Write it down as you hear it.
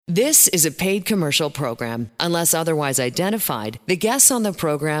This is a paid commercial program. Unless otherwise identified, the guests on the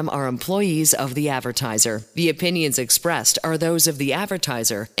program are employees of the advertiser. The opinions expressed are those of the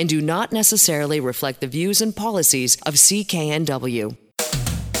advertiser and do not necessarily reflect the views and policies of CKNW.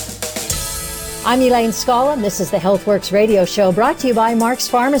 I'm Elaine Scala, and this is the Healthworx radio show brought to you by Mark's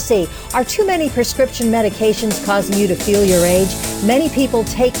Pharmacy. Are too many prescription medications causing you to feel your age? Many people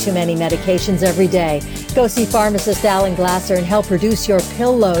take too many medications every day. Go see pharmacist Alan Glasser and help reduce your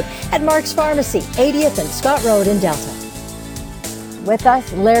pill load at Mark's Pharmacy, 80th and Scott Road in Delta. With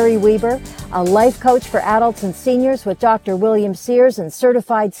us, Larry Weber, a life coach for adults and seniors with Dr. William Sears and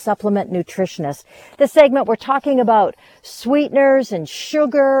certified supplement nutritionist. This segment, we're talking about sweeteners and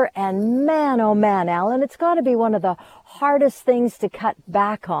sugar, and man, oh man, Alan, it's got to be one of the hardest things to cut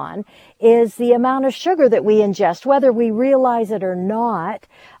back on is the amount of sugar that we ingest, whether we realize it or not.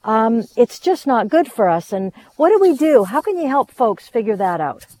 It's just not good for us. And what do we do? How can you help folks figure that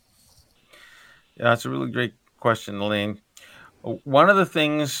out? Yeah, that's a really great question, Elaine. One of the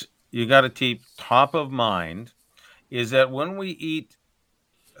things you got to keep top of mind is that when we eat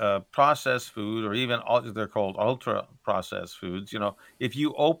processed food, or even they're called ultra processed foods, if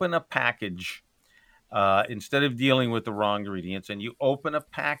you open a package, instead of dealing with the raw ingredients, and you open a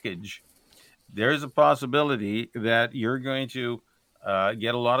package, there's a possibility that you're going to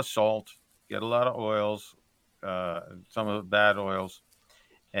get a lot of salt, get a lot of oils, some of the bad oils,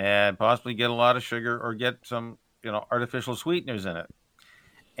 and possibly get a lot of sugar or get some artificial sweeteners in it.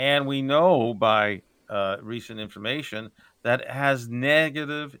 And we know by recent information that it has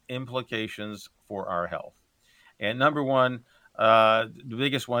negative implications for our health. And number one, the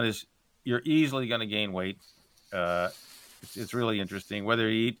biggest one is you're easily going to gain weight. It's really interesting. Whether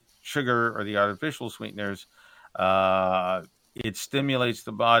you eat sugar or the artificial sweeteners, it stimulates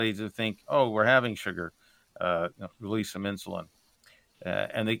the body to think, oh, we're having sugar, release some insulin.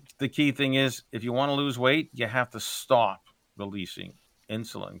 And the key thing is, if you want to lose weight, you have to stop releasing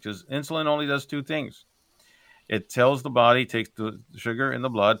insulin, because insulin only does two things. It tells the body, takes the sugar in the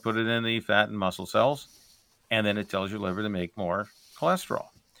blood, put it in the fat and muscle cells, and then it tells your liver to make more cholesterol.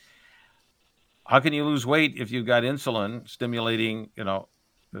 How can you lose weight if you've got insulin stimulating,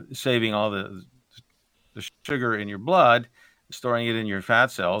 saving all the sugar in your blood, storing it in your fat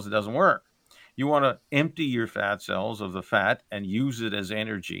cells? It doesn't work. You want to empty your fat cells of the fat and use it as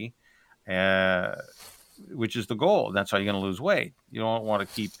energy, which is the goal. That's how you're going to lose weight. You don't want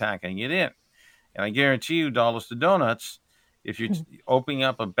to keep packing it in. And I guarantee you, dollars to donuts, if you're opening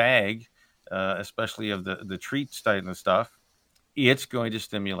up a bag, especially of the treats type of stuff, it's going to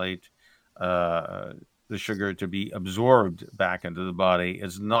stimulate the sugar to be absorbed back into the body.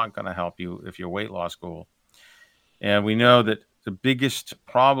 It's not going to help you if your weight loss goal. And we know that the biggest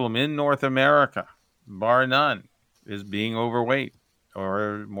problem in North America, bar none, is being overweight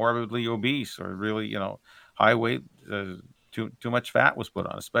or morbidly obese, or really, high weight. Too much fat was put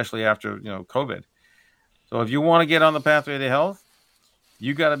on, especially after COVID. So if you want to get on the pathway to health,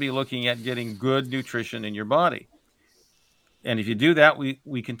 you got to be looking at getting good nutrition in your body. And if you do that,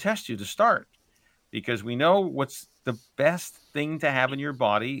 we can test you to start, because we know what's the best thing to have in your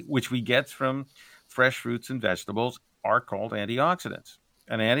body, which we get from fresh fruits and vegetables, are called antioxidants.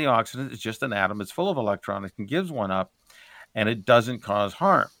 An antioxidant is just an atom. It's full of electrons and gives one up, and it doesn't cause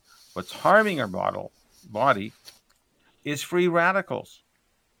harm. What's harming our body is free radicals.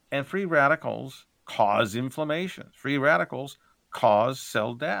 And free radicals cause inflammation. Free radicals cause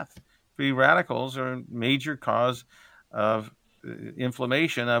cell death. Free radicals are a major cause of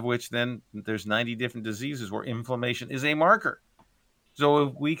inflammation, of which then there's 90 different diseases where inflammation is a marker. So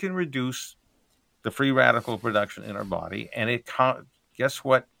if we can reduce the free radical production in our body, and guess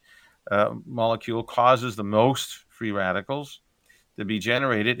what molecule causes the most free radicals to be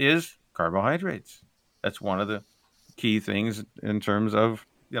generated is carbohydrates. That's one of the key things in terms of,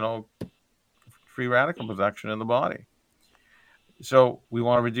 free radical production in the body. So we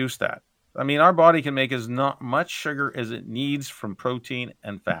want to reduce that. I mean, our body can make as not much sugar as it needs from protein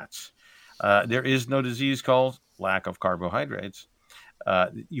and fats. There is no disease called lack of carbohydrates.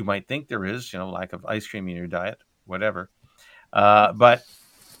 You might think there is, lack of ice cream in your diet, whatever. But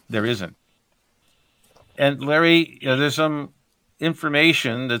there isn't. And Larry, there's some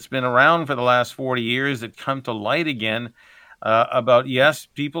information that's been around for the last 40 years that come to light again about, yes,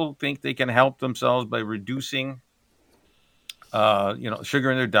 people think they can help themselves by reducing,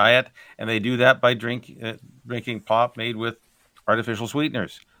 sugar in their diet, and they do that by drinking pop made with artificial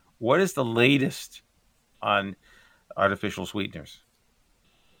sweeteners. What is the latest on artificial sweeteners?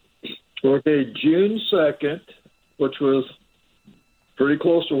 Okay, June 2nd, which was pretty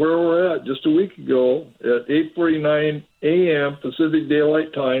close to where we're at just a week ago at 8:49 a.m. Pacific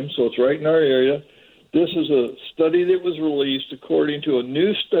Daylight Time, so it's right in our area. This is a study that was released according to a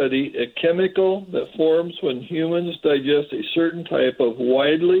new study. A chemical that forms when humans digest a certain type of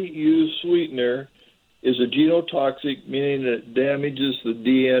widely used sweetener is a genotoxic, meaning that it damages the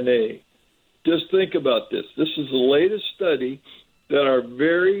DNA. Just think about this. This is the latest study that our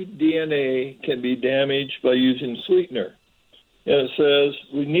very DNA can be damaged by using sweetener. And it says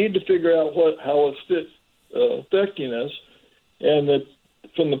we need to figure out how it's affecting us, and that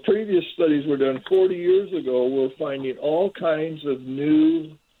from the previous studies were done 40 years ago, we're finding all kinds of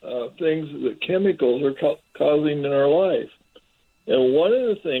new things that chemicals are causing in our life. And one of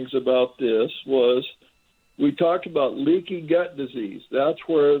the things about this was we talked about leaky gut disease. That's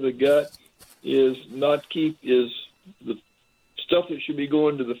where the gut is the stuff that should be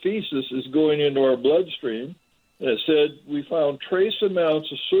going to the feces is going into our bloodstream. And it said we found trace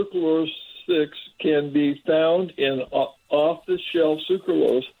amounts of sucralose 6 can be found in off-the-shelf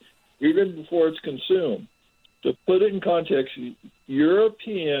sucralose even before it's consumed. To put it in context,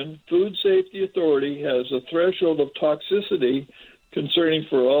 European Food Safety Authority has a threshold of toxicity concerning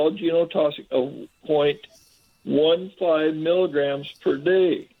for all genotoxic of 0.15 milligrams per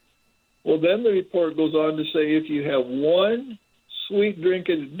day. Well, then the report goes on to say if you have one sweet drink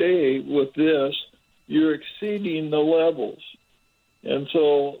a day with this, you're exceeding the levels. And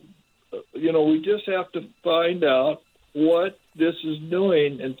so, we just have to find out what this is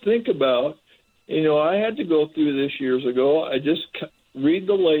doing and think about. I had to go through this years ago. I just read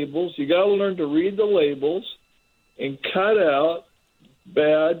the labels. You got to learn to read the labels and cut out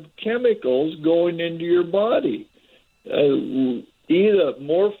bad chemicals going into your body. Eat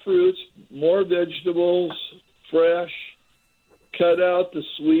more fruits, more vegetables, fresh. Cut out the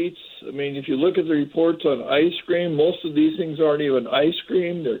sweets. I mean, if you look at the reports on ice cream, most of these things aren't even ice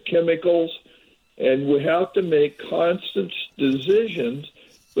cream. They're chemicals. And we have to make constant decisions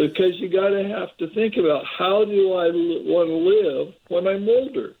because you got to have to think about how do I want to live when I'm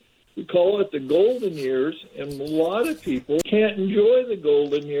older. We call it the golden years, and a lot of people can't enjoy the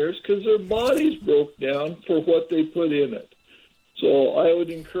golden years because their bodies broke down for what they put in it. So I would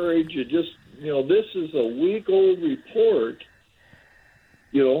encourage you this is a week-old report.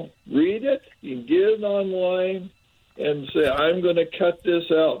 Read it, you can get it online and say, I'm going to cut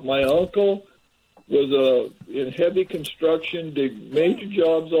this out. My uncle was in heavy construction, did major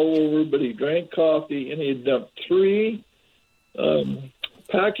jobs all over, but he drank coffee, and he dumped 3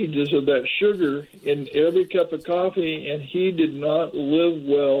 packages of that sugar in every cup of coffee, and he did not live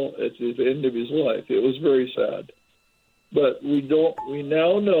well at the end of his life. It was very sad. But we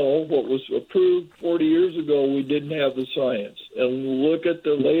now know what was approved 40 years ago, we didn't have the science. And look at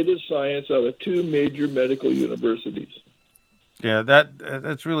the latest science out of 2 major medical universities. Yeah,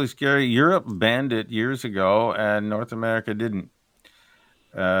 that's really scary. Europe banned it years ago, and North America didn't.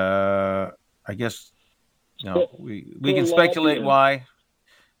 I guess we can speculate why,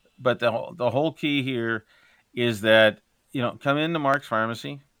 but the whole key here is that come into Mark's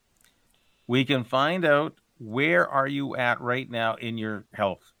Pharmacy. We can find out where are you at right now in your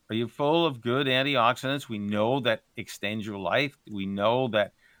health. Are you full of good antioxidants? We know that extends your life. We know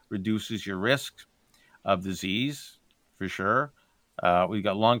that reduces your risk of disease. For sure. We've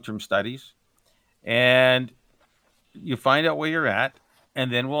got long-term studies, and you find out where you're at,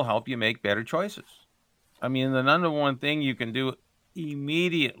 and then we'll help you make better choices. I mean, the number one thing you can do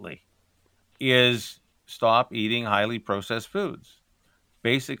immediately is stop eating highly processed foods.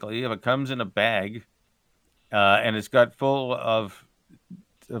 Basically, if it comes in a bag and it's got full of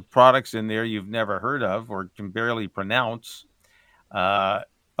products in there you've never heard of or can barely pronounce,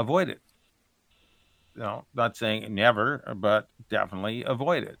 avoid it. Not saying never, but definitely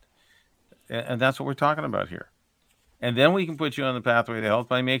avoid it. And that's what we're talking about here. And then we can put you on the pathway to health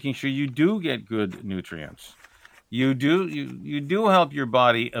by making sure you do get good nutrients. You do help your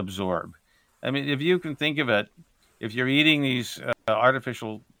body absorb. I mean, if you can think of it, if you're eating these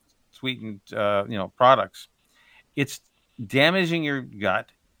artificial sweetened products, it's damaging your gut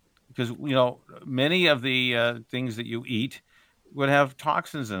because many of the things that you eat would have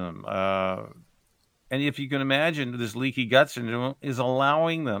toxins in them. And if you can imagine, this leaky gut syndrome is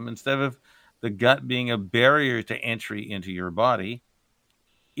allowing them, instead of the gut being a barrier to entry into your body,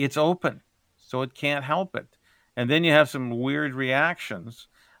 it's open, so it can't help it. And then you have some weird reactions,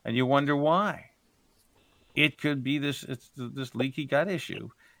 and you wonder why. It could be this leaky gut issue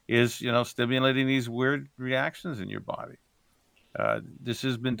is, stimulating these weird reactions in your body. This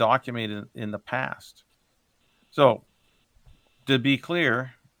has been documented in the past. So, to be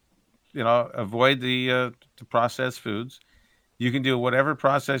clear, avoid the processed foods. You can do whatever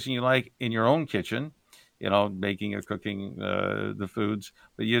processing you like in your own kitchen, baking or cooking the foods,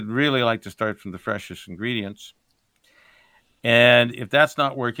 but you'd really like to start from the freshest ingredients. And if that's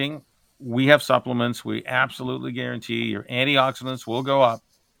not working, we have supplements. We absolutely guarantee your antioxidants will go up.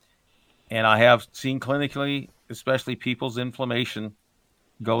 And I have seen clinically, especially people's inflammation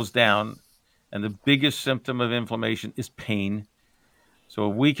goes down. And the biggest symptom of inflammation is pain.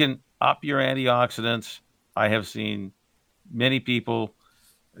 So if we can up your antioxidants, I have seen many people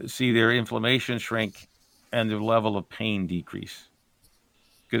see their inflammation shrink and their level of pain decrease.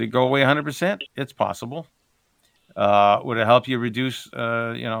 Could it go away 100%? It's possible. Would it help you reduce,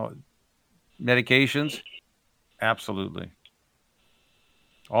 medications? Absolutely.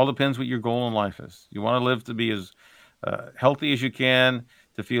 All depends what your goal in life is. You want to live to be as healthy as you can,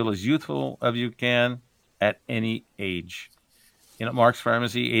 to feel as youthful as you can at any age. At Mark's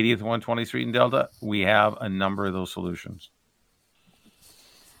Pharmacy, 80th and 120th Street in Delta, we have a number of those solutions.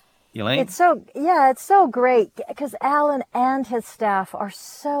 Elaine? It's so great because Alan and his staff are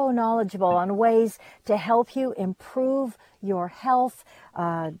so knowledgeable on ways to help you improve your health,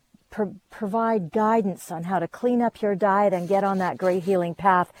 provide guidance on how to clean up your diet and get on that great healing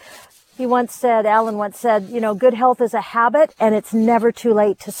path. Alan once said, good health is a habit and it's never too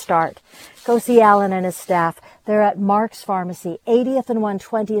late to start. Go see Alan and his staff. They're at Mark's Pharmacy, 80th and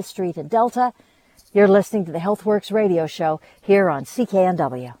 120th Street in Delta. You're listening to the Healthworx radio show here on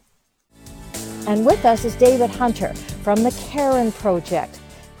CKNW. And with us is David Hunter from the Karen Project,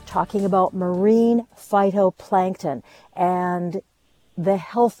 talking about marine phytoplankton and the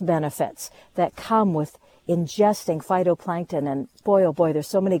health benefits that come with ingesting phytoplankton. And boy, oh boy, there's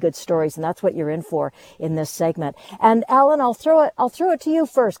so many good stories, and that's what you're in for in this segment. And Alan, I'll throw it to you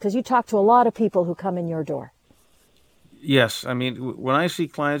first, because you talk to a lot of people who come in your door. Yes. I mean, when I see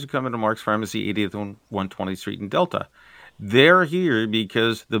clients who come into Mark's Pharmacy, 80th and 120th Street in Delta, they're here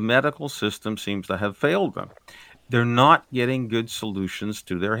because the medical system seems to have failed them. They're not getting good solutions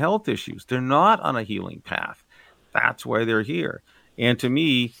to their health issues. They're not on a healing path. That's why they're here. And to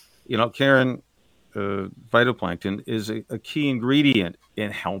me, Karen, phytoplankton is a key ingredient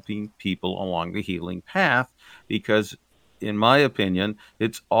in helping people along the healing path because, in my opinion,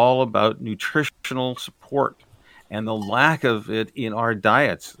 it's all about nutritional support and the lack of it in our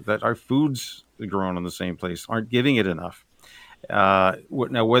diets, that our foods grown in the same place aren't giving it enough. Now,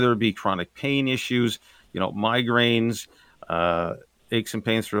 whether it be chronic pain issues, migraines, aches and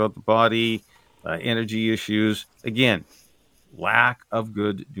pains throughout the body, energy issues, again, lack of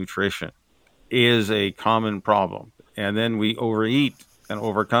good nutrition is a common problem. And then we overeat and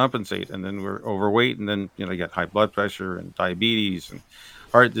overcompensate, and then we're overweight, and then, you get high blood pressure and diabetes and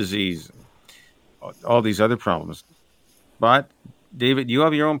heart disease and all these other problems. But, David, you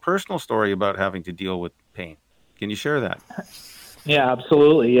have your own personal story about having to deal with pain. Can you share that? Yeah,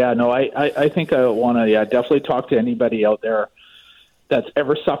 absolutely. Yeah, no, I think I want to definitely talk to anybody out there that's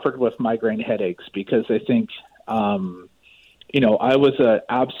ever suffered with migraine headaches, because I think, I was an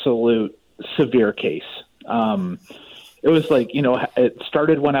absolute severe case. It was like, it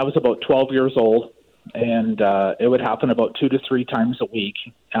started when I was about 12 years old, and it would happen about 2 to 3 times a week,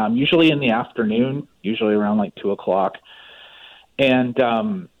 usually in the afternoon, usually around like 2 o'clock. And,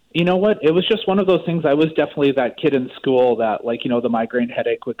 you know what? It was just one of those things. I was definitely that kid in school that, like, the migraine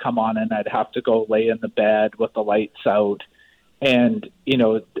headache would come on and I'd have to go lay in the bed with the lights out. And,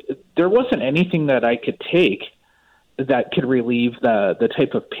 there wasn't anything that I could take that could relieve the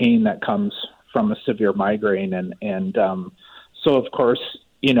type of pain that comes from a severe migraine. And so, of course,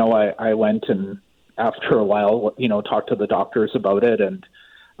 I went and after a while, talked to the doctors about it. And,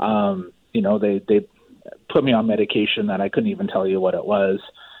 they put me on medication that I couldn't even tell you what it was.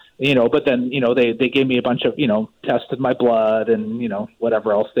 But then, they gave me a bunch of, tested my blood and,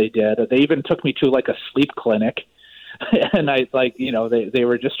 whatever else they did. They even took me to like a sleep clinic. And I they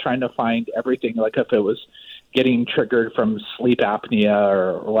were just trying to find everything, like if it was getting triggered from sleep apnea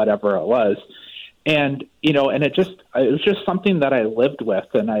or whatever it was. And, and it was just something that I lived with.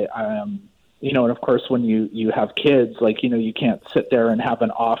 And I and of course, when you have kids, like, you can't sit there and have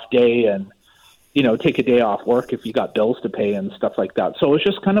an off day and, take a day off work if you got bills to pay and stuff like that. So it was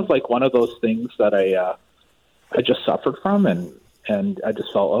just kind of like one of those things that I just suffered from, and I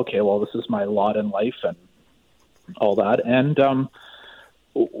just felt, okay, well, this is my lot in life and all that. And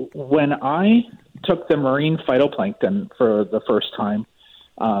when I took the marine phytoplankton for the first time,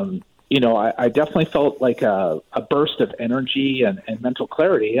 I definitely felt like a burst of energy and mental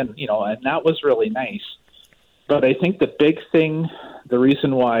clarity, and that was really nice. But I think the big thing, the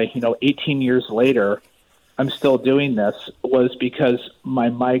reason why, 18 years later, I'm still doing this was because my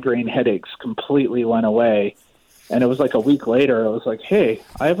migraine headaches completely went away And it was like a week later, I was like, hey,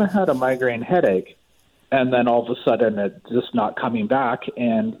 I haven't had a migraine headache. And then all of a sudden it's just not coming back.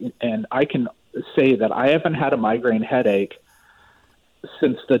 And I can say that I haven't had a migraine headache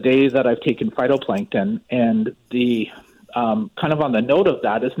since the day that I've taken phytoplankton. And the kind of on the note of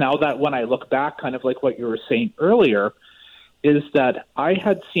that is now that when I look back, kind of like what you were saying earlier, is that I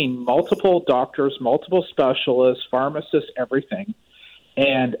had seen multiple doctors, multiple specialists, pharmacists, everything,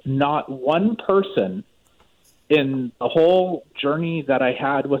 and not one person in the whole journey that I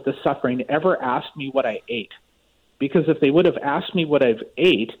had with the suffering ever asked me what I ate. Because if they would have asked me what I've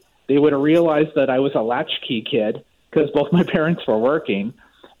ate, they would have realized that I was a latchkey kid because both my parents were working.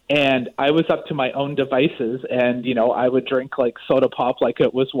 And I was up to my own devices, and, you know, I would drink like soda pop like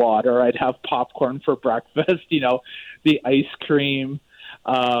it was water. I'd have popcorn for breakfast, you know, the ice cream,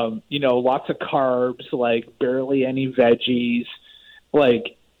 you know, lots of carbs, like barely any veggies,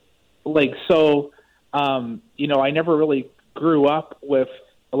 so, you know, I never really grew up with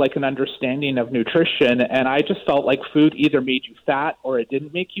like an understanding of nutrition, and I just felt like food either made you fat or it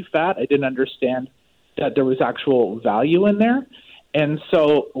didn't make you fat. I didn't understand that there was actual value in there. And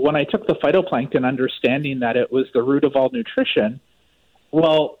so when I took the phytoplankton, understanding that it was the root of all nutrition,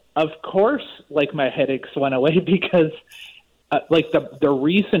 well, of course, like my headaches went away because like the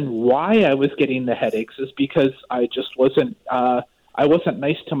reason why I was getting the headaches is because I just wasn't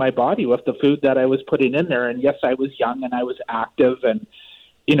nice to my body with the food that I was putting in there. And yes, I was young and I was active, and,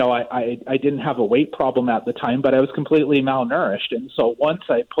 you know, I didn't have a weight problem at the time, but I was completely malnourished. And so once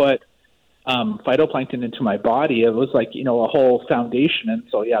I put phytoplankton into my body, it was like, you know, a whole foundation. And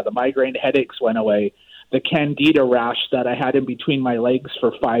so, yeah, the migraine headaches went away. The candida rash that I had in between my legs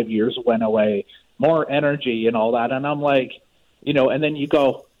for 5 years went away, more energy and all that. And I'm like, you know, and then you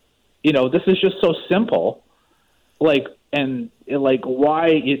go, you know, this is just so simple. Like, and like, why,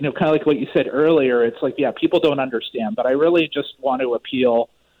 you know, kind of like what you said earlier, it's like, yeah, people don't understand, but I really just want to appeal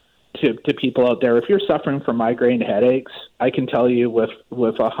to people out there. If you're suffering from migraine headaches, I can tell you with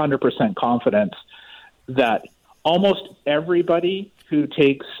 100% confidence that almost everybody who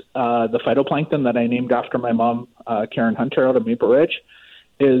takes the phytoplankton that I named after my mom, Karen Hunter, out of Maple Ridge,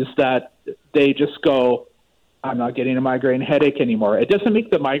 is that they just go, I'm not getting a migraine headache anymore. It doesn't make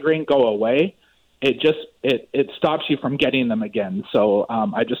the migraine go away. It just it stops you from getting them again. So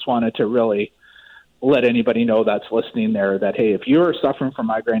I just wanted to really let anybody know that's listening there that, hey, if you're suffering from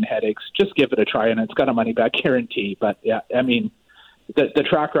migraine headaches, just give it a try, and it's got a money-back guarantee. But, yeah, I mean, the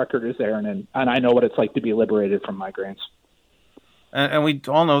track record is there, and I know what it's like to be liberated from migraines. And we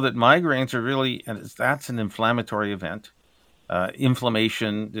all know that migraines are really, and that's an inflammatory event.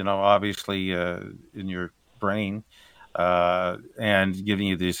 Inflammation, you know, obviously in your brain and giving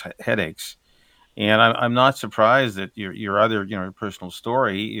you these headaches. And I'm not surprised that your other, you know, personal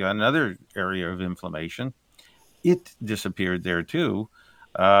story, another area of inflammation, it disappeared there too.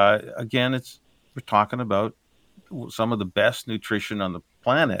 Again, we're talking about some of the best nutrition on the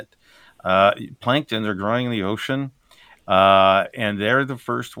planet. Plankton are growing in the ocean, and they're the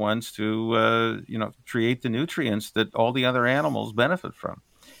first ones to, you know, create the nutrients that all the other animals benefit from.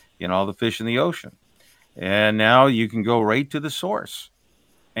 You know, all the fish in the ocean, and now you can go right to the source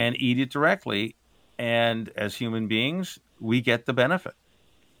and eat it directly. And as human beings, we get the benefit.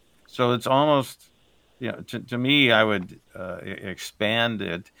 So it's almost, you know, to me, I would expand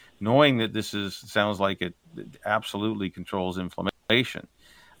it, knowing that sounds like it absolutely controls inflammation.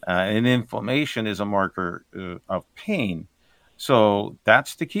 And inflammation is a marker of pain. So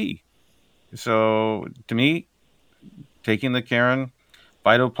that's the key. So to me, taking the Karen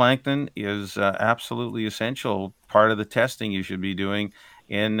phytoplankton is absolutely essential part of the testing you should be doing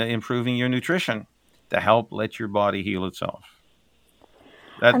in improving your nutrition to help let your body heal itself.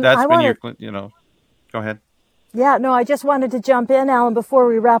 That's been your, you know, go ahead. Yeah, no, I just wanted to jump in, Alan, before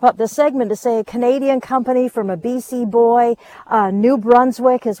we wrap up this segment to say a Canadian company from a BC boy, New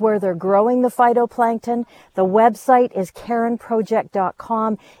Brunswick is where they're growing the phytoplankton. The website is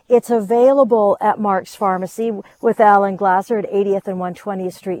KarenProject.com. It's available at Mark's Pharmacy with Alan Glasser at 80th and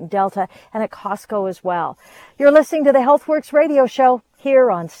 120th Street in Delta, and at Costco as well. You're listening to the Healthworx radio show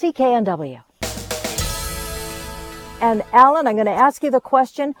here on CKNW. And Alan, I'm going to ask you the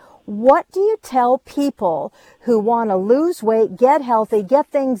question, what do you tell people who want to lose weight, get healthy,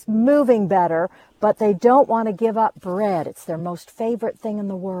 get things moving better, but they don't want to give up bread? It's their most favorite thing in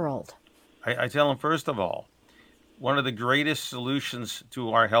the world. I tell them, first of all, one of the greatest solutions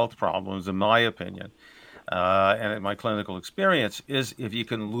to our health problems, in my opinion, and in my clinical experience, is if you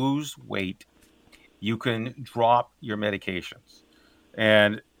can lose weight, you can drop your medications.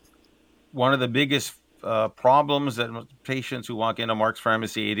 And one of the biggest problems that patients who walk into Mark's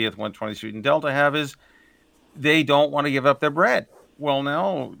Pharmacy, 80th, 120th Street in Delta have is they don't want to give up their bread. Well,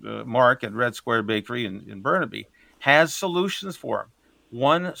 now Mark at Red Square Bakery in Burnaby has solutions for them.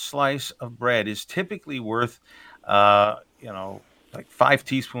 One slice of bread is typically worth, like 5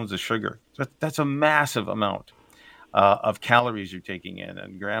 teaspoons of sugar. That's a massive amount of calories you're taking in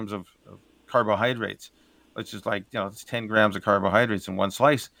and grams of carbohydrates, which is like, it's 10 grams of carbohydrates in one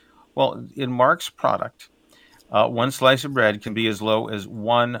slice. Well, in Mark's product, one slice of bread can be as low as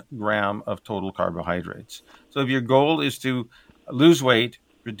 1 gram of total carbohydrates. So if your goal is to lose weight,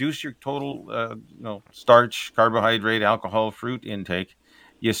 reduce your total, starch, carbohydrate, alcohol, fruit intake,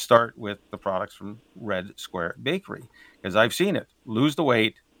 you start with the products from Red Square Bakery, because I've seen it. Lose the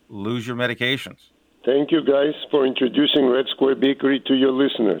weight, lose your medications. Thank you, guys, for introducing Red Square Bakery to your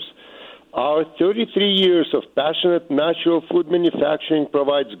listeners. Our 33 years of passionate natural food manufacturing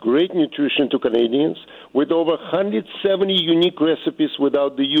provides great nutrition to Canadians with over 170 unique recipes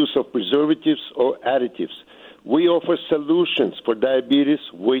without the use of preservatives or additives. We offer solutions for diabetes,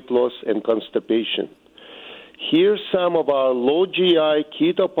 weight loss, and constipation. Here's some of our low GI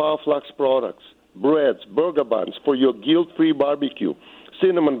Keto Power Flux products: breads, burger buns for your guilt-free barbecue,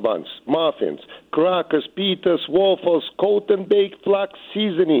 cinnamon buns, muffins, crackers, pitas, waffles, coat and bake flax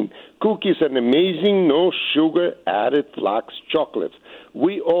seasoning, cookies, and amazing no-sugar added flax chocolates.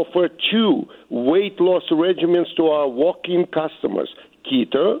 We offer 2 weight loss regimens to our walk-in customers: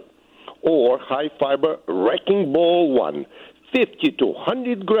 keto or high-fiber Wrecking Ball 1, 50 to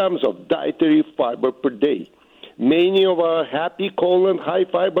 100 grams of dietary fiber per day. Many of our Happy Colon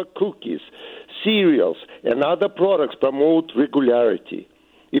high-fiber cookies, cereals, and other products promote regularity.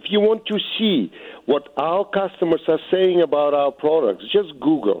 If you want to see what our customers are saying about our products, just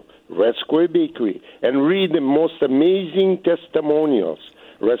Google Red Square Bakery and read the most amazing testimonials.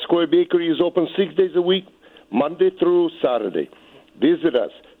 Red Square Bakery is open 6 days a week, Monday through Saturday. Visit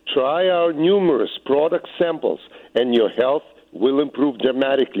us, try our numerous product samples, and your health will improve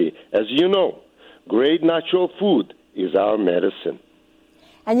dramatically. As you know, great natural food is our medicine.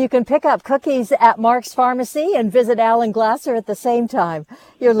 And you can pick up cookies at Mark's Pharmacy and visit Alan Glasser at the same time.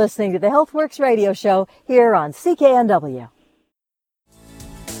 You're listening to the Healthworx radio show here on CKNW.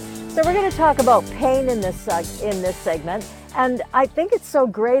 So we're going to talk about pain in this segment. And I think it's so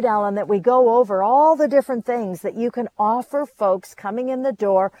great, Alan, that we go over all the different things that you can offer folks coming in the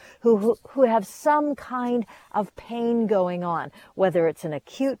door who have some kind of pain going on, whether it's an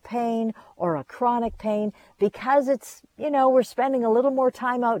acute pain or a chronic pain, because it's, we're spending a little more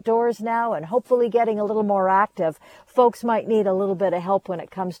time outdoors now and hopefully getting a little more active. Folks might need a little bit of help when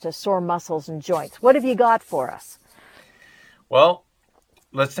it comes to sore muscles and joints. What have you got for us? Well,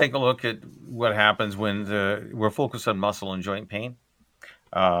 let's take a look at what happens when we're focused on muscle and joint pain.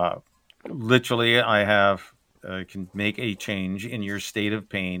 Literally, I can make a change in your state of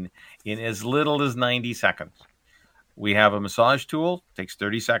pain in as little as 90 seconds. We have a massage tool, takes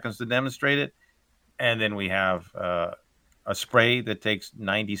 30 seconds to demonstrate it, and then we have a spray that takes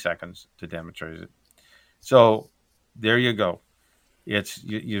 90 seconds to demonstrate it. So there you go.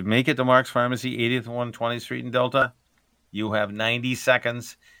 You make it to Mark's Pharmacy, 80th and 120th Street in Delta. You have 90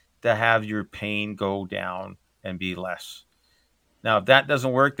 seconds to have your pain go down and be less. Now, if that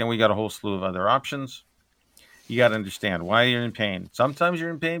doesn't work, then we got a whole slew of other options. You got to understand why you're in pain. Sometimes you're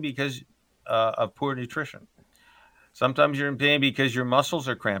in pain because of poor nutrition. Sometimes you're in pain because your muscles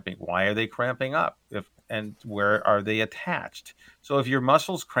are cramping. Why are they cramping up? And where are they attached? So if your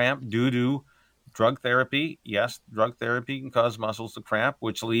muscles cramp due to drug therapy, yes, drug therapy can cause muscles to cramp,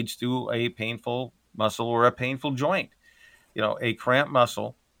 which leads to a painful muscle or a painful joint. A cramped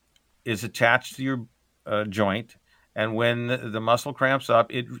muscle is attached to your joint, and when the muscle cramps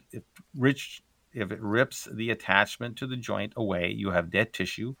up, if it rips the attachment to the joint away, you have dead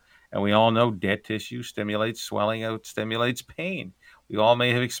tissue, and we all know dead tissue stimulates swelling, it stimulates pain. We all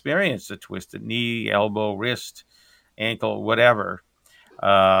may have experienced a twisted knee, elbow, wrist, ankle, whatever,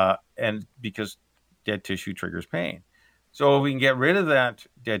 and because dead tissue triggers pain. So if we can get rid of that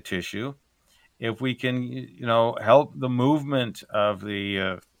dead tissue, if we can, help the movement of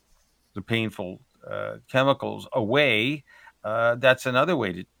the painful chemicals away, that's another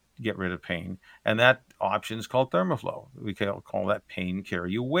way to get rid of pain. And that option is called Thermoflow. We can call that pain care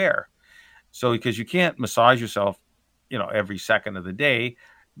you wear. So because you can't massage yourself, every second of the day,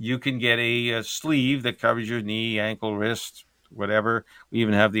 you can get a sleeve that covers your knee, ankle, wrist, whatever. We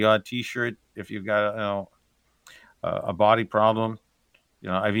even have the odd T-shirt if you've got a body problem.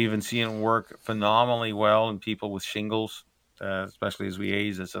 I've even seen it work phenomenally well in people with shingles, especially as we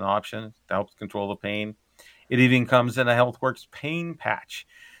age. It's an option to help control the pain. It even comes in a Healthworx pain patch.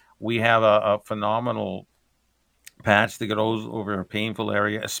 We have a phenomenal patch that goes over a painful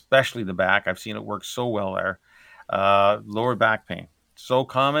area, especially the back. I've seen it work so well there. Lower back pain, so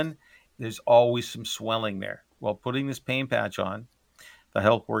common. There's always some swelling there. Well, putting this pain patch on, the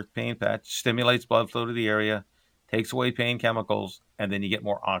Healthworx pain patch stimulates blood flow to the area, takes away pain chemicals, and then you get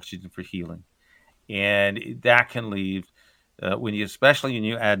more oxygen for healing. And that can leave, especially when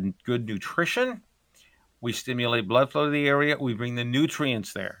you add good nutrition, we stimulate blood flow to the area. We bring the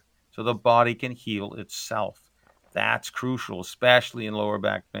nutrients there so the body can heal itself. That's crucial, especially in lower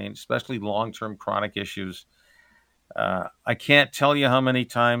back pain, especially long-term chronic issues. I can't tell you how many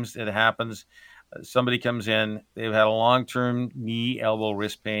times it happens. Somebody comes in, they've had a long-term knee, elbow,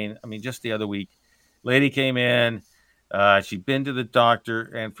 wrist pain. I mean, just the other week, lady came in, she'd been to the doctor,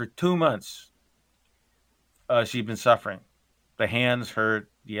 and for 2 months, she'd been suffering. The hands hurt,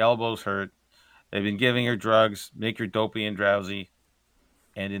 the elbows hurt. They've been giving her drugs, make her dopey and drowsy.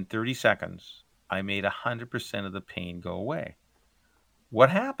 And in 30 seconds, I made 100% of the pain go away. What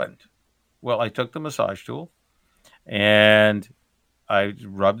happened? Well, I took the massage tool and I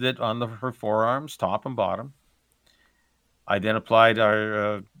rubbed it on her forearms, top and bottom. I then applied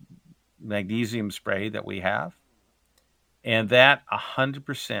our magnesium spray that we have. And that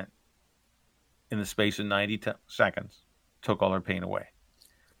 100% in the space of 90 seconds took all her pain away.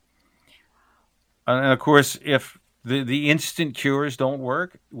 And of course, if the instant cures don't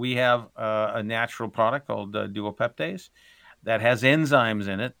work, we have a natural product called duopeptase that has enzymes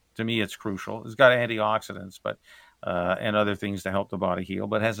in it. To me, it's crucial. It's got antioxidants, but and other things to help the body heal.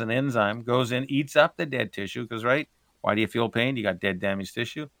 But has an enzyme, goes in, eats up the dead tissue. Because why do you feel pain? You got dead, damaged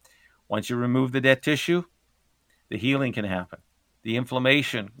tissue. Once you remove the dead tissue, the healing can happen. The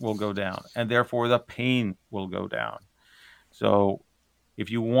inflammation will go down, and therefore the pain will go down. So, if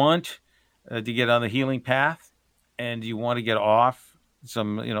you want to get on the healing path, and you want to get off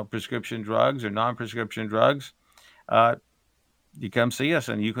some, prescription drugs or non-prescription drugs, you come see us,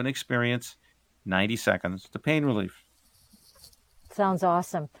 and you can experience 90 seconds to pain relief. Sounds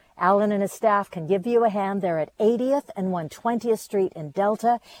awesome. Alan and his staff can give you a hand. They're at 80th and 120th Street in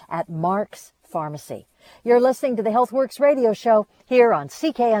Delta at Mark's Pharmacy. You're listening to the Healthworx radio show here on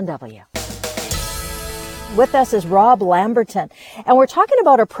CKNW. With us is Rob Lamberton, and we're talking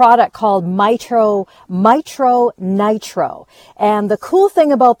about a product called Mitro Nitro. And the cool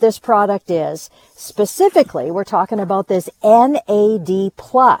thing about this product is, specifically, we're talking about this NAD+.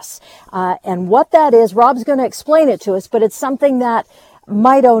 And what that is, Rob's going to explain it to us, but it's something that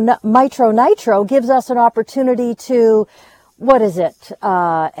Mitro Nitro gives us an opportunity to,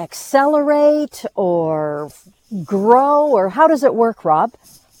 accelerate or grow, or how does it work, Rob?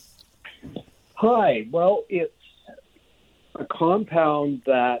 Hi. Well, it's a compound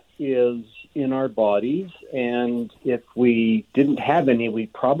that is in our bodies, and if we didn't have any,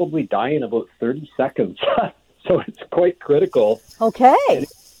 we'd probably die in about 30 seconds. So it's quite critical. Okay.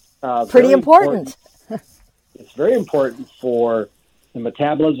 Pretty important. It's very important for the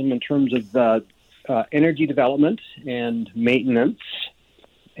metabolism in terms of energy development and maintenance.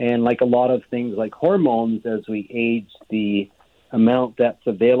 And like a lot of things like hormones, as we age, the amount that's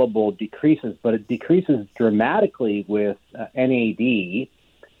available decreases, but it decreases dramatically with NAD.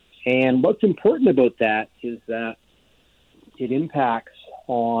 And what's important about that is that it impacts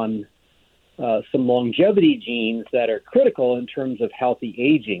on some longevity genes that are critical in terms of healthy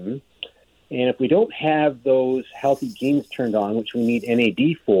aging. And if we don't have those healthy genes turned on, which we need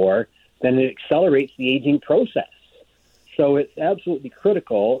NAD for, then it accelerates the aging process. So it's absolutely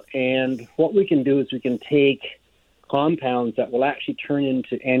critical. And what we can do is we can take compounds that will actually turn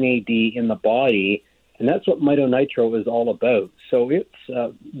into NAD in the body, and that's what Mitro Nitro is all about. So it's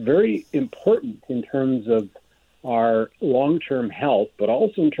very important in terms of our long-term health, but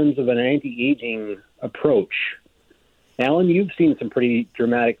also in terms of an anti-aging approach. Alan, you've seen some pretty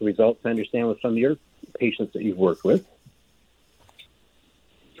dramatic results, I understand, with some of your patients that you've worked with.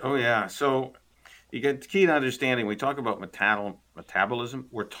 Oh, yeah. So you get the key to understanding, we talk about metabolism,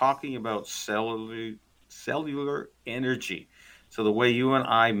 we're talking about cellular energy. So the way you and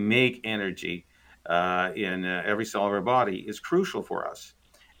I make energy in every cell of our body is crucial for us.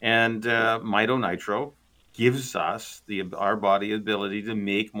 And Mitro Nitro gives us our body ability to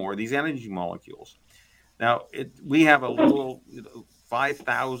make more of these energy molecules. Now, we have a little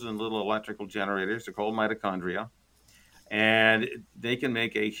 5,000 little electrical generators. They're called mitochondria, and they can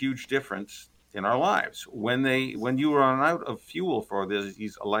make a huge difference in our lives. When you run out of fuel for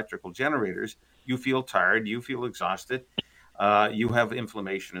these electrical generators, you feel tired, you feel exhausted, you have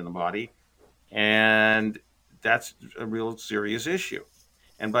inflammation in the body, and that's a real serious issue.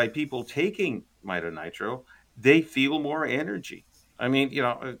 And by people taking Mitro Nitro, they feel more energy. I mean,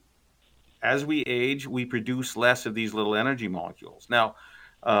 as we age, we produce less of these little energy molecules. Now,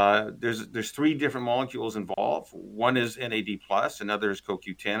 there's three different molecules involved. One is NAD plus, another is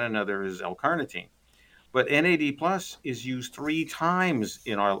CoQ10, another is L-carnitine. But NAD plus is used 3 times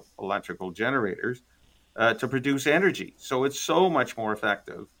in our electrical generators to produce energy. So it's so much more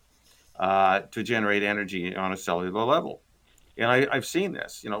effective to generate energy on a cellular level. And I've seen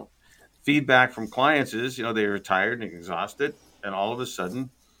this. Feedback from clients is, they're tired and exhausted, and all of a sudden,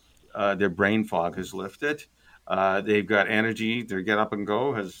 their brain fog has lifted. They've got energy. Their get up and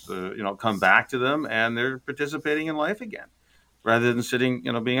go has, come back to them, and they're participating in life again, rather than sitting,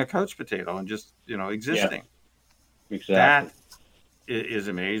 being a couch potato and just, existing. Yeah, exactly. That is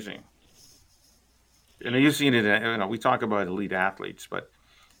amazing. And you've seen it. We talk about elite athletes,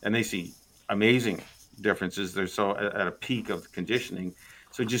 and they see amazing differences. They're so at a peak of conditioning.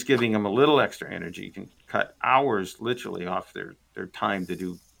 So just giving them a little extra energy can cut hours literally off their time to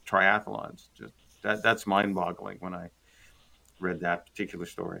do triathlons. Just that's mind-boggling when I read that particular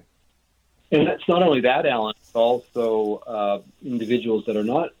story. And it's not only that, Alan, it's also individuals that are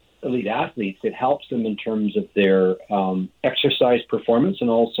not elite athletes. It helps them in terms of their exercise performance and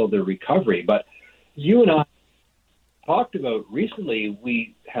also their recovery. But you and I talked about recently,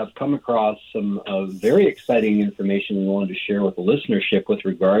 we have come across some very exciting information we wanted to share with the listenership with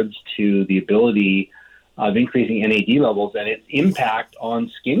regards to the ability of increasing NAD levels and its impact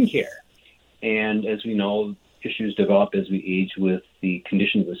on skincare. And as we know, issues develop as we age with the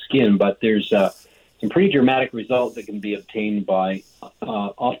condition of the skin, but there's some pretty dramatic results that can be obtained by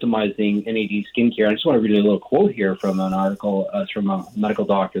optimizing NAD skincare. I just want to read a little quote here from an article from a medical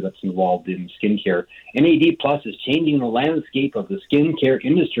doctor that's involved in skincare. NAD Plus is changing the landscape of the skincare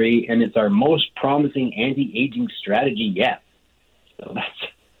industry, and it's our most promising anti-aging strategy yet. So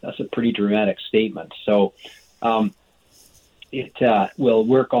that's a pretty dramatic statement. So it will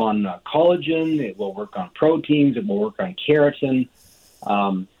work on collagen, it will work on proteins, it will work on keratin.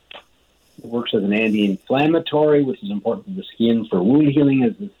 It works as an anti-inflammatory, which is important for the skin, for wound healing,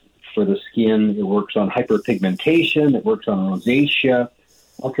 as for the skin. It works on hyperpigmentation. It works on rosacea,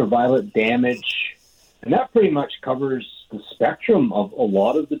 ultraviolet damage. And that pretty much covers the spectrum of a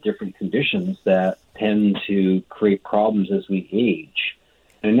lot of the different conditions that tend to create problems as we age.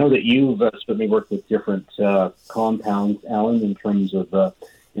 And I know that you've certainly worked with different compounds, Alan, in terms of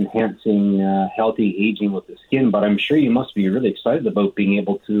enhancing healthy aging with the skin, but I'm sure you must be really excited about being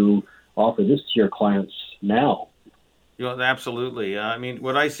able to offer this to your clients now. Absolutely. I mean,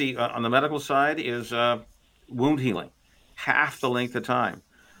 what I see on the medical side is wound healing, half the length of time.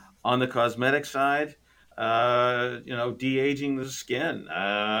 On the cosmetic side, de-aging the skin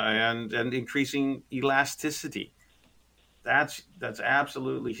and increasing elasticity. That's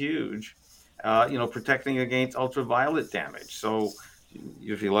absolutely huge. Protecting against ultraviolet damage. So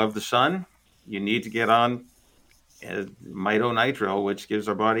if you love the sun, you need to get on Mito Nitro, which gives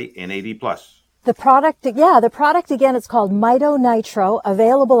our body NAD+. The product again, it's called Mito Nitro,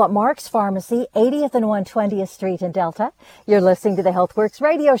 available at Mark's Pharmacy, 80th and 120th Street in Delta. You're listening to the Healthworx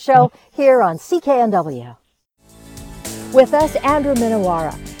radio show here on CKNW. With us, Andrew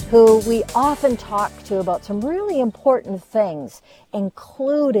Minowara, who we often talk to about some really important things,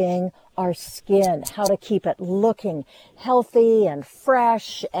 including our skin, how to keep it looking healthy and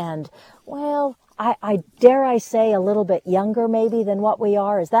fresh and, well, I dare I say a little bit younger maybe than what we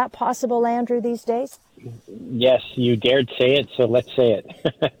are. Is that possible, Andrew, these days? Yes, you dared say it, so let's say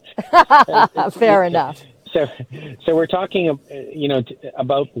it. Fair enough. So we're talking,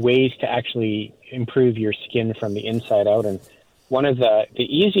 about ways to actually improve your skin from the inside out, and one of the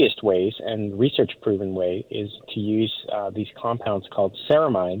easiest ways and research-proven way is to use these compounds called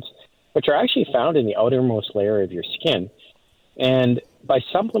ceramides, which are actually found in the outermost layer of your skin. And by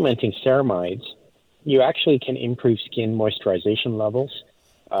supplementing ceramides, you actually can improve skin moisturization levels,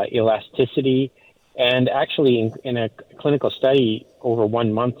 elasticity, and actually in a clinical study over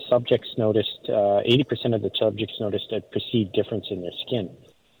 1 month, subjects noticed, 80% of the subjects noticed a perceived difference in their skin.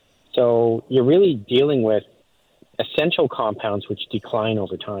 So you're really dealing with essential compounds which decline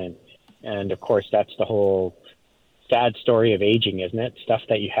over time. And of course, that's the whole sad story of aging, isn't it? Stuff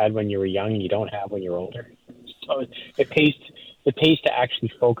that you had when you were young, you don't have when you're older. So it pays to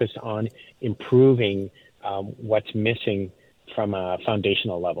actually focus on improving what's missing from a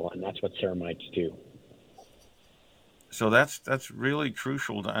foundational level, and that's what ceramides do. So that's really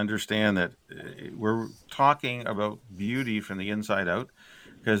crucial to understand that we're talking about beauty from the inside out,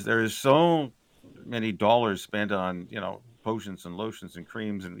 because there is so many dollars spent on, potions and lotions and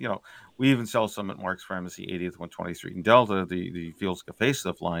creams. And, we even sell some at Mark's Pharmacy, 80th, 120th Street in Delta, the Fielska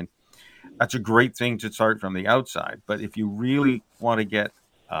facelift line. That's a great thing to start from the outside. But if you really want to get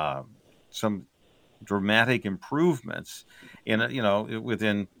some dramatic improvements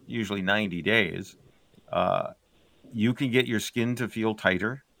within usually 90 days, you can get your skin to feel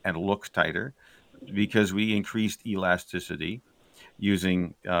tighter and look tighter because we increased elasticity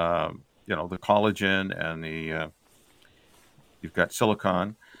using the collagen and you've got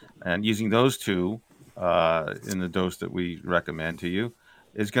silicon, and using those two in the dose that we recommend to you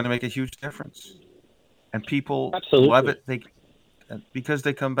is going to make a huge difference. And people love Absolutely. it. Because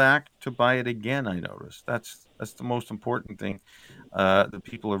they come back to buy it again. I noticed that's the most important thing. The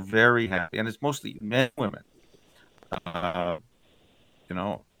people are very happy, and it's mostly men, women. Uh, you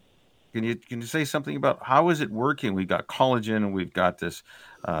know, can you say something about how is it working? We've got collagen, and we've got this,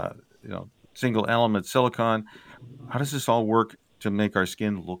 single element silicon. How does this all work to make our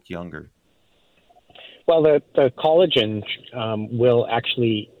skin look younger? Well, the collagen will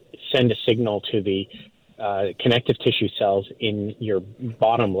actually send a signal to the connective tissue cells in your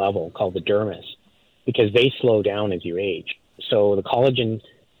bottom level called the dermis, because they slow down as you age. So the collagen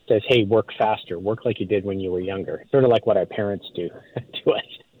says, hey, work faster, work like you did when you were younger, sort of like what our parents do to us.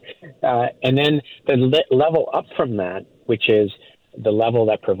 And then the level up from that, which is the level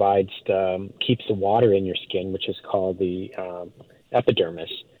that provides keeps the water in your skin, which is called the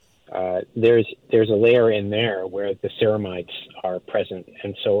epidermis. There's a layer in there where the ceramides are present,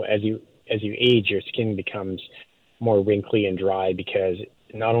 and so as you age, your skin becomes more wrinkly and dry because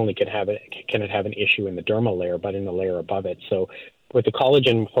not only can it have an issue in the dermal layer, but in the layer above it. So with the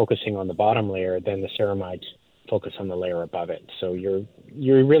collagen focusing on the bottom layer, then the ceramides focus on the layer above it. So you're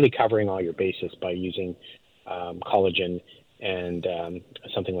really covering all your bases by using collagen and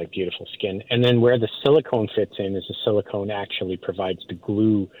something like Beautiful Skin. And then where the silicone fits in is the silicone actually provides the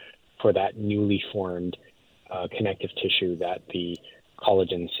glue for that newly formed connective tissue that the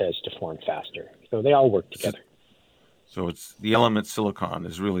collagen says to form faster. So they all work together. So it's the element silicon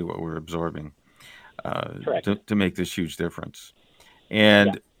is really what we're absorbing to make this huge difference.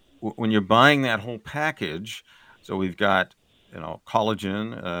 And when you're buying that whole package, so we've got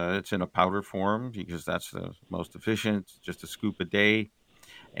collagen. It's in a powder form because that's the most efficient. Just a scoop a day,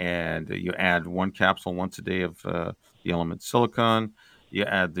 and you add one capsule once a day of the element silicon. You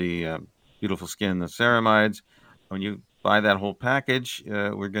add the Beautiful Skin, the ceramides. When you buy that whole package,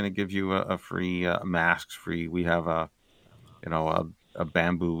 we're going to give you a free masks. Free. We have a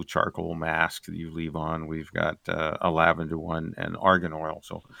bamboo charcoal mask that you leave on. We've got a lavender one and argan oil.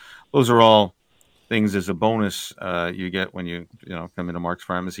 So those are all things as a bonus you get when you come into Mark's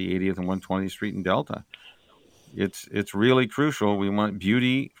Pharmacy, 80th and 120th Street in Delta. It's really crucial. We want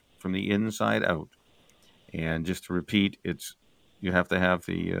beauty from the inside out. And just to repeat, you have to have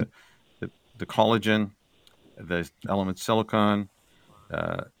the collagen, the element silicon,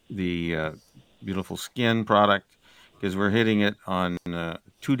 the Beautiful Skin product, because we're hitting it on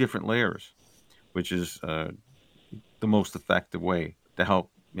two different layers, which is the most effective way to help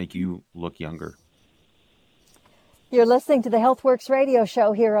make you look younger. You're listening to the Healthworx radio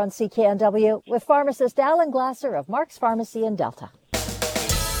show here on CKNW with pharmacist Alan Glasser of Mark's Pharmacy in Delta.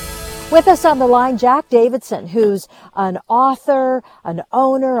 With us on the line, Jack Davidson, who's an author, an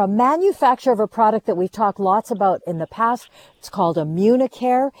owner, a manufacturer of a product that we've talked lots about in the past. It's called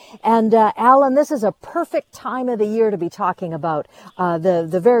Immunicare. And Alan, this is a perfect time of the year to be talking about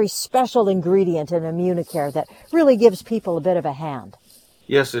the very special ingredient in Immunicare that really gives people a bit of a hand.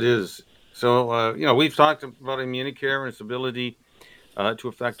 Yes, it is. So, we've talked about Immunicare and its ability to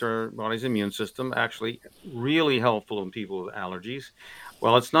affect our body's immune system, actually really helpful in people with allergies.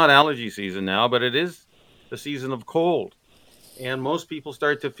 Well, it's not allergy season now, but it is the season of cold. And most people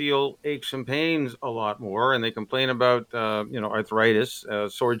start to feel aches and pains a lot more, and they complain about, arthritis,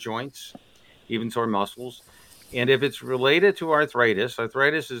 sore joints, even sore muscles. And if it's related to arthritis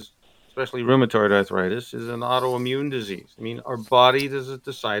is, especially rheumatoid arthritis, is an autoimmune disease. I mean, our body has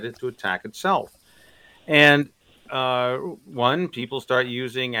decided to attack itself. And people start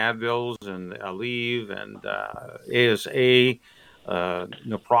using Advils and Aleve and ASA,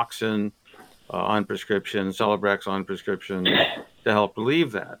 naproxen on prescription, Celebrex on prescription to help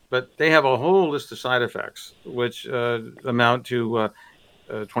relieve that. But they have a whole list of side effects, which amount to a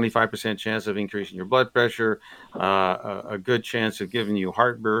 25% chance of increasing your blood pressure, a good chance of giving you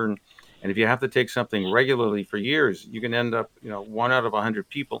heartburn. And if you have to take something regularly for years, you can end up, 1 out of 100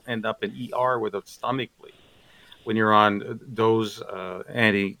 people end up in ER with a stomach bleed when you're on those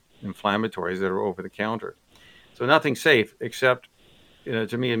anti-inflammatories that are over the counter. So nothing's safe, except,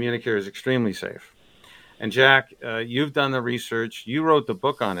 to me, Immunicare is extremely safe. And Jack, you've done the research. You wrote the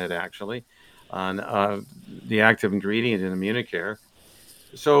book on it, actually, on the active ingredient in Immunicare.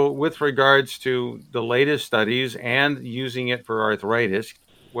 So with regards to the latest studies and using it for arthritis,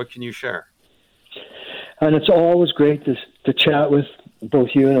 What can you share? And it's always great to chat with both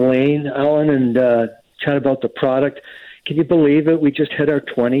you and Elaine, Alan, and chat about the product. Can you believe it? We just hit our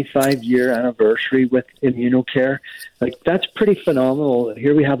 25-year anniversary with ImmunoCare. Like, that's pretty phenomenal.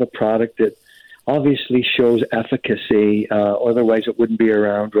 Here we have a product that obviously shows efficacy. Otherwise, it wouldn't be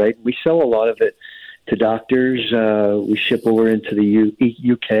around, right? We sell a lot of it to doctors. We ship over into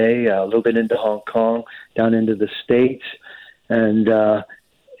the UK, a little bit into Hong Kong, down into the States. And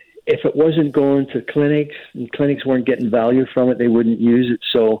if it wasn't going to clinics and clinics weren't getting value from it, they wouldn't use it.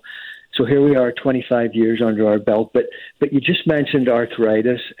 So here we are, 25 years under our belt. But you just mentioned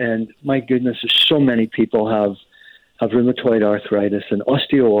arthritis, and my goodness, so many people have rheumatoid arthritis and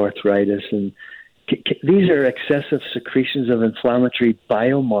osteoarthritis, and these are excessive secretions of inflammatory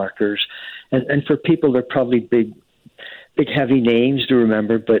biomarkers. And for people, they're probably big, heavy names to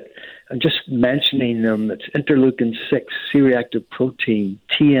remember, but I'm just mentioning them. It's interleukin-6, C-reactive protein,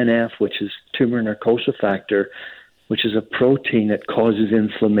 TNF, which is tumor necrosis factor, which is a protein that causes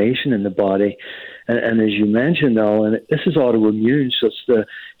inflammation in the body. And as you mentioned, Alan, this is autoimmune, so it's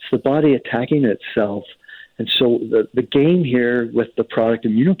the body attacking itself. And so the game here with the product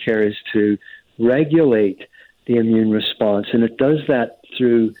ImmunoCare is to regulate the immune response, and it does that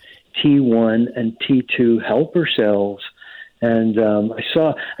through T1 and T2 helper cells. And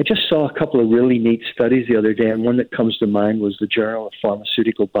I just saw a couple of really neat studies the other day, and one that comes to mind was the Journal of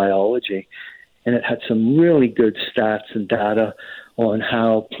Pharmaceutical Biology, and it had some really good stats and data on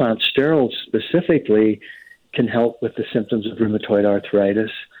how plant sterols specifically can help with the symptoms of rheumatoid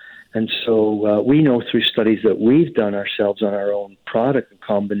arthritis. And so we know through studies that we've done ourselves on our own product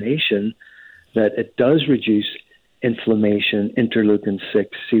combination that it does reduce inflammation, interleukin-6,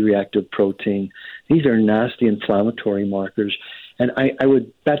 C-reactive protein. These are nasty inflammatory markers. And I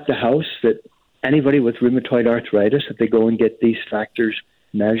would bet the house that anybody with rheumatoid arthritis, if they go and get these factors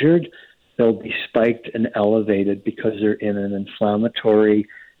measured, they'll be spiked and elevated because they're in an inflammatory,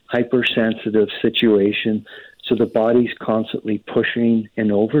 hypersensitive situation. So the body's constantly pushing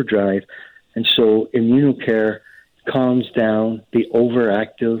in overdrive. And so ImmunoCare calms down the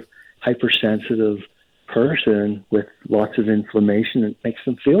overactive, hypersensitive person with lots of inflammation and makes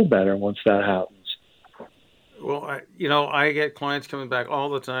them feel better once that happens. Well, I get clients coming back all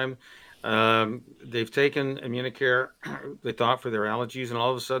the time. They've taken ImmunoCare, they thought for their allergies, and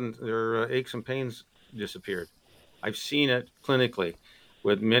all of a sudden their aches and pains disappeared. I've seen it clinically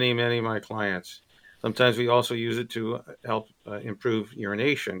with many, many of my clients. Sometimes we also use it to help improve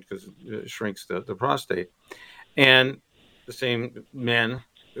urination because it shrinks the prostate. And the same men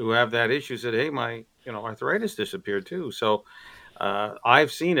who have that issue said, hey, my arthritis disappeared too. So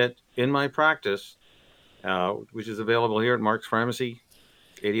I've seen it in my practice, which is available here at Mark's Pharmacy,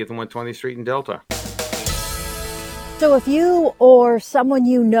 80th and 120th Street in Delta. So if you or someone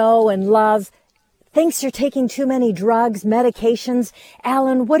you know and love thinks you're taking too many drugs, medications,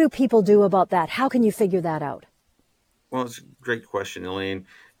 Alan, what do people do about that? How can you figure that out? Well, it's a great question, Elaine.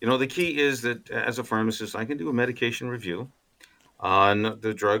 The key is that as a pharmacist, I can do a medication review on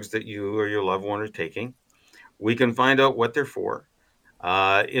the drugs that you or your loved one are taking. We can find out what they're for.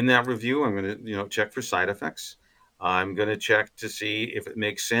 In that review, I'm going to check for side effects. I'm going to check to see if it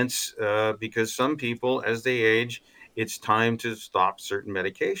makes sense because some people, as they age, it's time to stop certain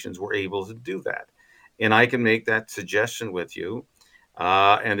medications. We're able to do that. And I can make that suggestion with you.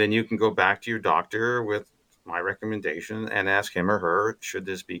 And then you can go back to your doctor with my recommendation and ask him or her, should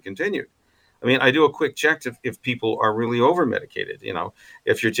this be continued? I mean, I do a quick check if people are really over-medicated,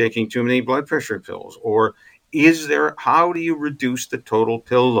 if you're taking too many blood pressure pills, or how do you reduce the total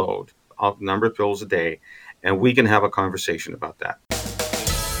pill load of number of pills a day? And we can have a conversation about that.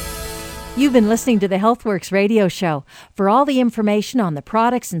 You've been listening to the Healthworx radio show. For all the information on the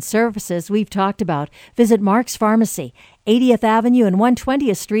products and services we've talked about, visit Mark's Pharmacy, 80th Avenue and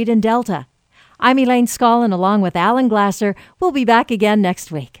 120th Street in Delta. I'm Elaine Scollin along with Alan Glasser. We'll be back again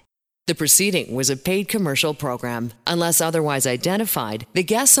next week. The proceeding was a paid commercial program. Unless otherwise identified, the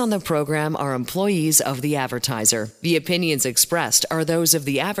guests on the program are employees of the advertiser. The opinions expressed are those of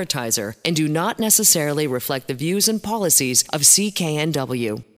the advertiser and do not necessarily reflect the views and policies of CKNW.